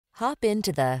Hop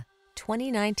into the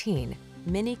 2019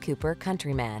 Mini Cooper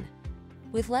Countryman.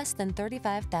 With less than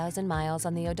 35,000 miles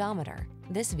on the odometer,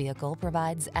 this vehicle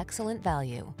provides excellent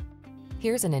value.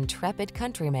 Here's an intrepid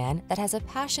countryman that has a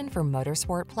passion for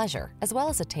motorsport pleasure as well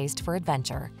as a taste for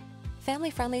adventure.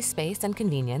 Family-friendly space and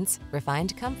convenience,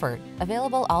 refined comfort,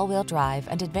 available all-wheel drive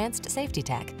and advanced safety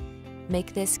tech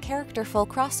make this characterful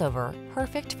crossover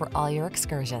perfect for all your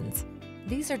excursions.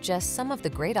 These are just some of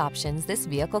the great options this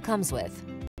vehicle comes with: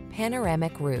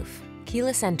 panoramic roof,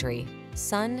 keyless entry,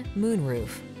 sun, moonroof,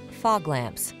 fog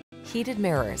lamps, heated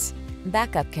mirrors,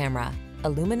 backup camera,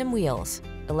 aluminum wheels,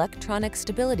 electronic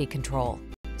stability control,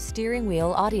 steering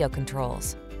wheel audio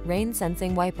controls, rain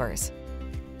sensing wipers.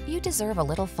 You deserve a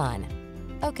little fun.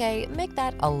 Okay, make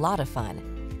that a lot of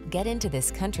fun. Get into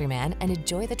this countryman and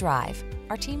enjoy the drive.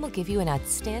 Our team will give you an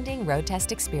outstanding road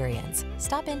test experience.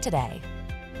 Stop in today.